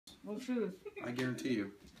What's truth? I guarantee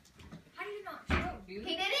you. How do you not know, dude?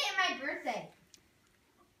 He did it in my birthday.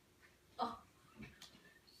 Oh.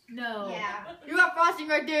 No. Yeah. You got frosting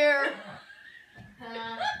right there.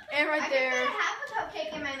 And right there. I have a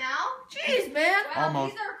cupcake in my mouth. Jeez, man. Wow,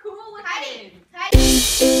 Almost. these are cool looking.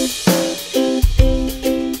 Heidi.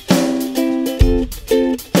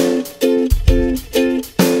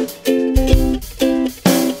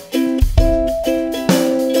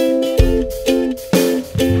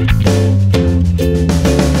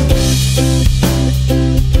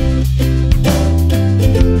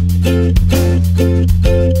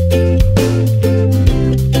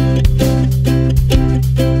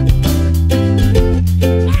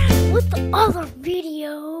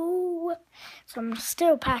 So I'm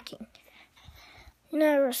still packing. You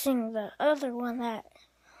never seen the other one that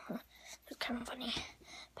was kind of funny.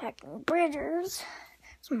 Packing Bridger's.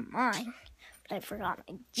 It's mine. But I forgot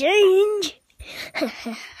my change.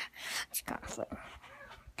 It's kind of funny.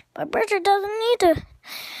 But Bridger doesn't need to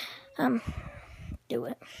do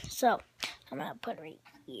it. So I'm gonna put it right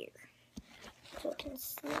here. So you can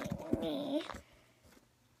see me.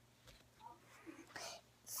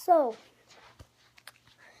 So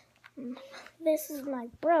this is my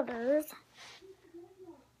brother's.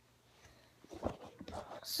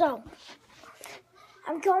 So,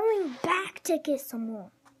 I'm going back to get some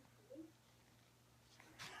more.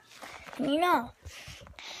 And you know,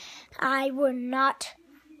 I would not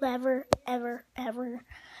ever,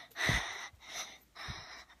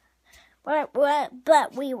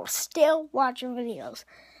 but we will still watch your videos.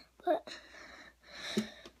 But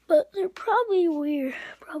they're probably weird.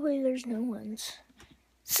 Probably there's new ones.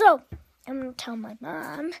 So, I'm gonna tell my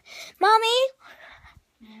mom, Mommy,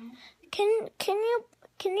 can you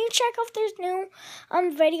check if there's new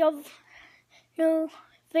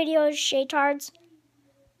videos shaytards,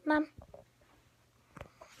 Mom?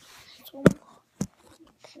 So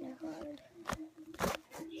kind of hard.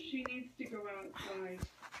 She needs to go outside.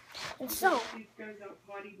 And so She goes out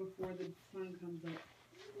potty before the sun comes up.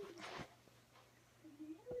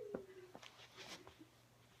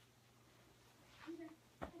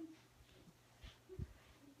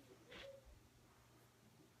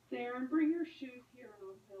 Theron, bring your shoes here and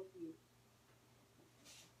I'll help you.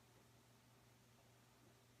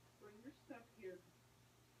 Bring your stuff here.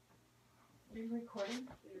 Are you recording?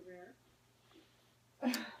 They're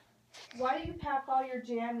there. Why do you pack all your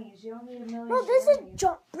jammies? You don't need a million no, this is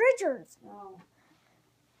jammies. Bridger's. Oh.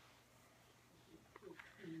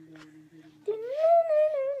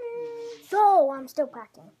 So I'm still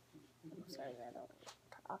packing. Sorry that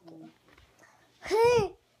I'm talking.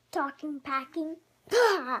 Hey, talking, packing.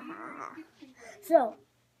 So,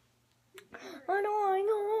 annoying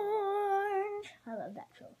orange. I love that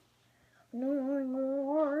show. Annoying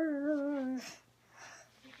orange.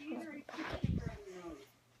 The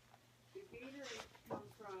gator come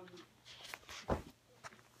from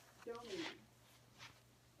Stony.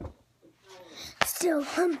 Still,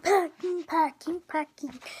 I'm packing.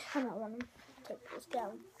 I don't want to take this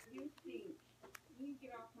down. You stink. You need to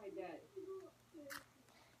get off my bed.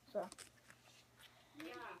 So.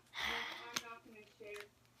 Yeah, I'm not going to shave.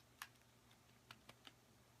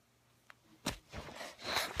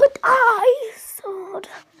 But I thought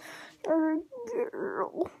you're a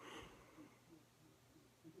girl.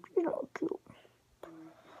 You're not cute.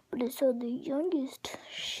 But I saw the youngest.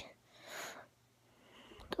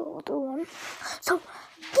 The other one. So,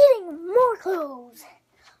 getting more clothes.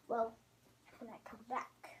 Well, when I come back.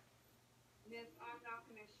 Miss, I'm not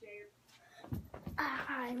going to shave.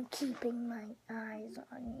 I'm keeping my eyes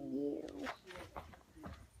on you.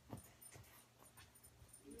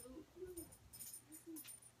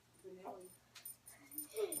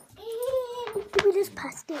 And we just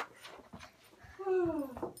passed it.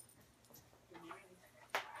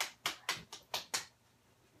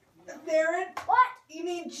 Theron, What? you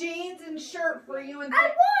need jeans and shirt for you and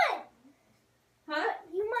I won! Huh?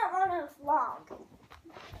 You might want to vlog.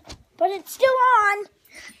 But it's still on.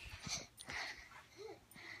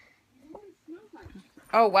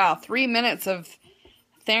 Oh, wow. 3 minutes of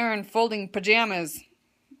Theron folding pajamas.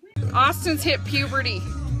 Austin's hit puberty.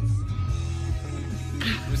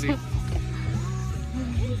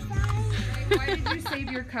 Why did you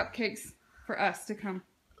save your cupcakes for us to come?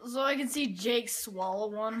 So I can see Jake swallow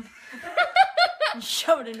one and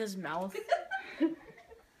shove it in his mouth. All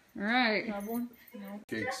right. Have one?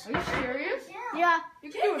 Cakes. Are you serious? Yeah.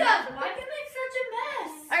 You can do that. Why can you make such a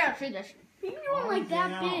mess? I gotta feed this. You want like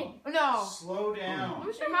that big. No. Slow down.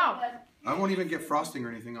 Where's your mouth? I won't even get frosting or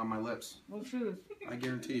anything on my lips. What's truth? I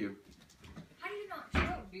guarantee you. How do you not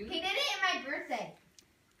know, dude? He did it in my birthday.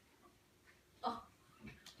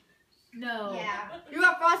 No. Yeah. You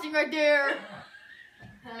got frosting right there.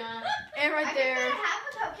 And right I there. can have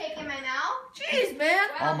a cupcake in my mouth. Jeez, man.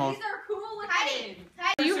 Almost. These are cool looking. Heidi.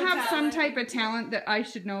 Do you have some type of talent that I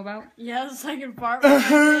should know about? Yes, I can fart with my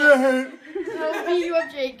neck. No, beat you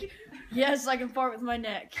up, Jake. Yes, I can fart with my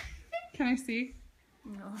neck. Can I see?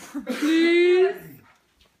 No. Please.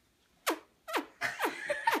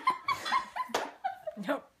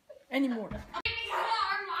 No. Anymore.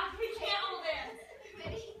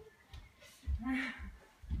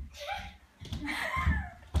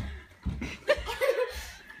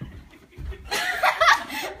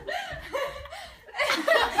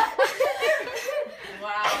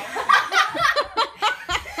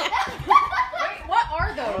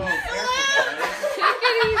 Take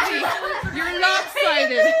it easy. You're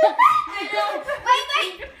lopsided.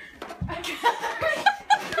 Wait.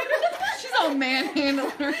 She's all manhandling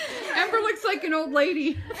her. Ember looks like an old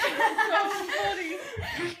lady.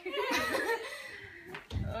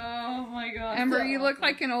 Oh my god. Ember, you look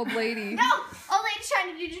like an old lady. No, old lady's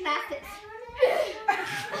trying to do gymnastics.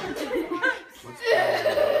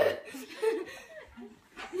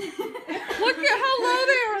 Look at how low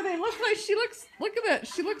they are. They look like look at that.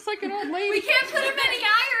 She looks like an old lady. We can't put him any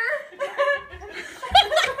higher.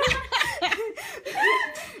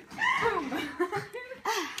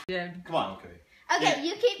 Come on, okay. Okay,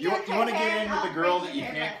 you keep You doing want to her hair get in and with the I'll girl fix that you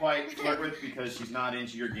your can't hair. quite flirt with because she's not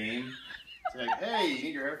into your game. It's like, hey, you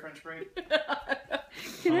need your hair French braid?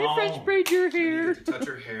 Can I French braid your You hair? get to touch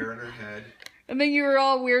her hair on her head. And then you were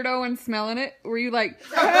all weirdo and smelling it. Were you like?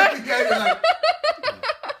 The guys are like,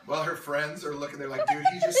 well, her friends are looking. They're like, dude,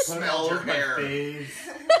 he just smelled your hair.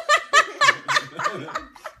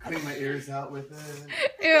 Clean my ears out with it.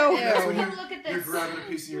 Ew. That's when Come look at you're this. grabbing a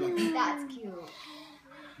piece and you're like, That's cute.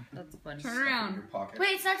 That's funny. Turn in around. your pocket.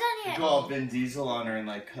 Wait, it's not done You yet. go all Vin Diesel on her and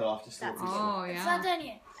like cut off just a little piece. Oh It's yeah. not done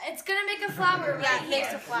yet. It's gonna make a flower. Yeah, it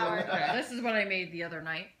makes a flower. Okay, this is what I made the other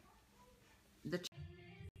night.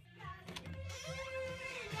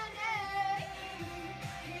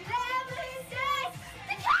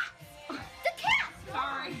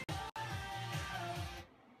 Sorry.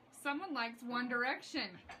 Someone likes One Direction.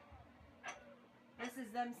 This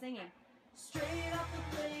is them singing. Straight off the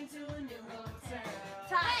plane to a new hotel.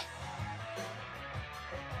 Ty.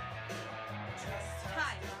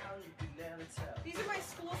 Hi. These are my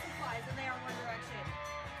school supplies and they are One Direction.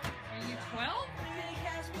 Are you 12? Mini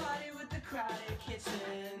cash party with the crowded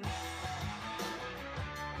kitchen.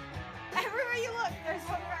 Everywhere you look, there's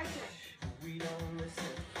One Direction. We don't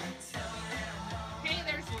listen. Hey,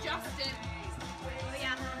 there's Justin. Oh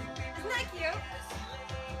yeah. Isn't that cute?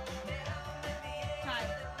 Hi.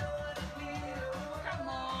 Come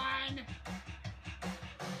on.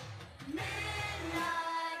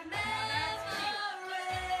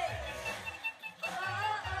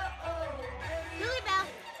 Lily Bell.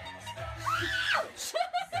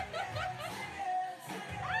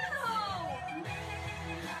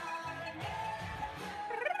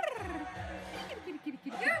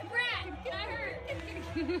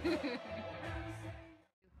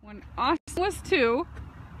 When Austin was 2,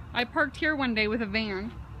 I parked here one day with a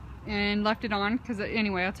van and left it on because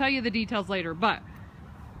anyway, I'll tell you the details later, but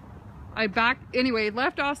I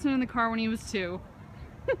left Austin in the car when he was 2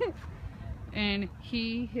 and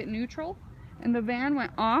he hit neutral and the van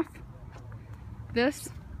went off this.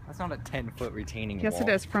 That's not a 10-foot retaining wall. Yes, it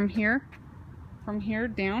is. From here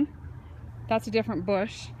down, that's a different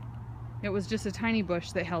bush. It was just a tiny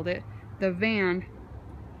bush that held it. The van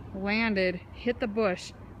landed, hit the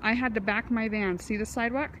bush. I had to back my van. See the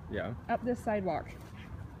sidewalk? Yeah. Up this sidewalk.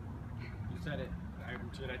 You said it.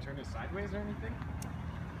 Should I turn it sideways or anything?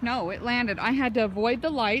 No, it landed. I had to avoid the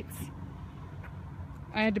lights.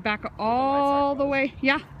 I had to back all the way.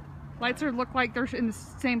 Yeah. Lights look like they're in the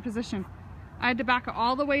same position. I had to back it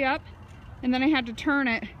all the way up, and then I had to turn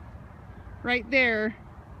it right there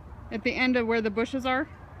at the end of where the bushes are,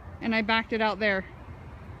 and I backed it out there.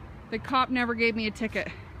 The cop never gave me a ticket.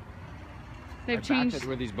 They've changed.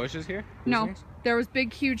 Were these bushes here? No, there was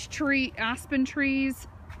big, huge aspen trees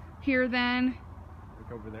here then.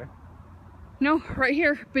 Look over there. No, right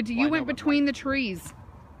here. But you Well, I know, went but between the trees.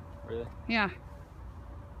 Really? Yeah.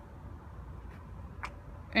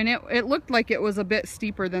 And it looked like it was a bit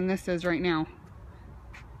steeper than this is right now.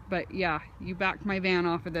 But yeah, you backed my van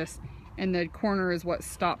off of this, and the corner is what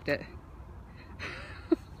stopped it.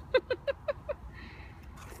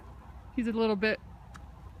 He's a little bit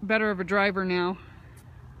better of a driver now.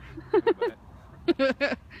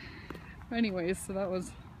 Anyways, so that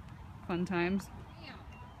was fun times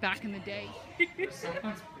back in the day.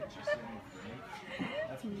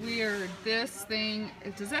 It's weird. This thing,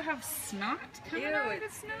 does it have snot coming out of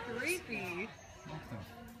its nose? Creepy.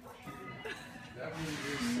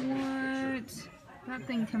 What? That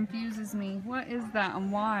thing confuses me. What is that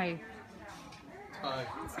and why?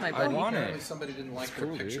 I want it. Somebody didn't like the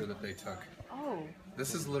picture that they took. Oh.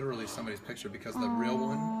 This is literally somebody's picture because the real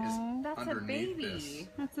one is That's underneath a baby. this.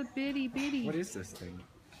 That's a bitty bitty. What is this thing?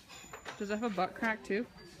 Does it have a butt crack too?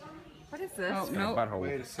 What is this? Oh, Got a no. butthole.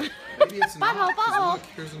 Wait a second. Maybe it's not. 'Cause look,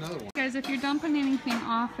 here's another one. Guys, if you're dumping anything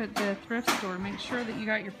off at the thrift store, make sure that you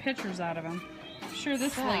got your pictures out of them. I'm sure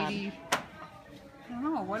this lady, I don't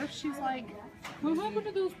know, what if she's like, what happened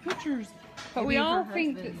to those pictures? But we all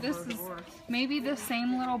think that this is maybe the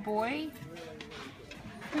same little boy.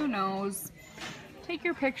 Who knows? Take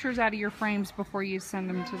your pictures out of your frames before you send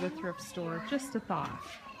them to the thrift store. Just a thought.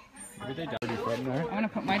 Maybe they dirty foot in there. I'm gonna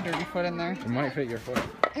put my dirty foot in there. It might fit your foot.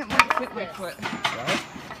 It might fit my foot. What?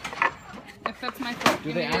 It fits my foot.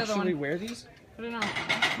 Do they actually wear these? I don't know.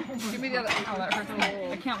 Give me the other. Oh, that hurts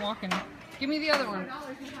me. I can't walk in. Give me the other one.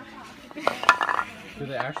 Do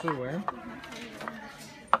they actually wear them?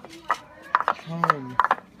 Home.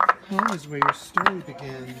 Home is where your story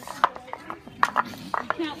begins. You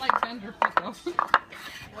can't like bend your foot though.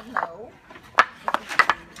 Well, no.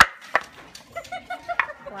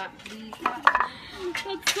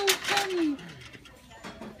 That's so funny.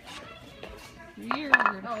 Weird.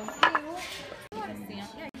 Oh, you want to see him?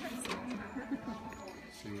 Yeah, you want to see him.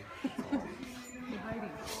 See?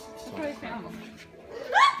 Look what I found.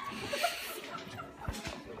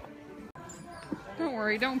 Don't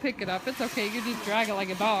worry, don't pick it up. It's okay. You just drag it like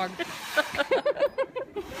a dog.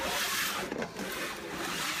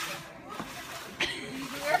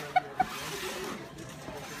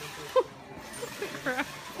 Crap.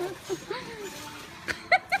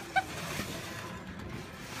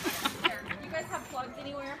 You guys have plugs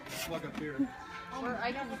anywhere? Plug up here. Or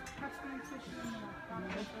I don't.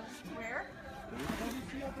 Where?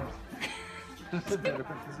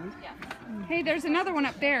 Yeah. Hey, there's another one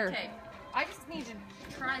up there. Okay. I just need to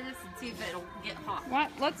try this and see if it'll get hot.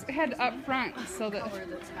 What? Let's head up front so that.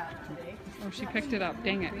 Oh, she picked it up.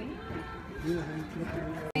 Dang it.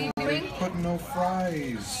 They put no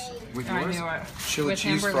fries. With I yours? knew it. Chili With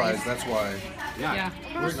cheese Amberley's. fries, that's why. Yeah.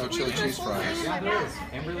 There's no chili cheese fries. Yeah, there is.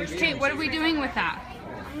 Amberley's Okay, what are we doing with that?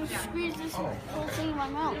 I'm gonna squeeze this whole thing in my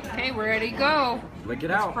mouth. Okay, we're ready to go. Lick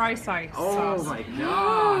it out. Fry size. Oh my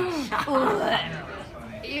gosh.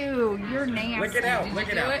 Ew, you're nasty. Lick it out, Did lick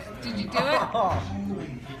you it do out. it? Did you do it? Are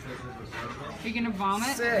you gonna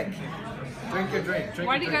vomit? Sick. Drink your drink. Drink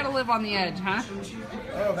Why your do you drink. gotta live on the edge, huh?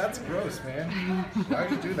 Oh, that's gross, man. Why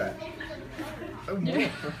would you do that? Oh, no.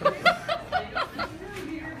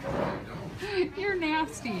 You're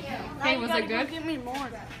nasty. Hey, was it good? Give me more.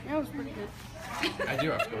 That was pretty good. I do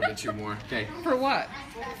have to go get you more. Okay. For what?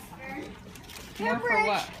 More for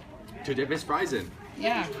what? To dip his fries in.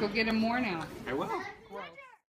 Yeah, go get him more now. I will.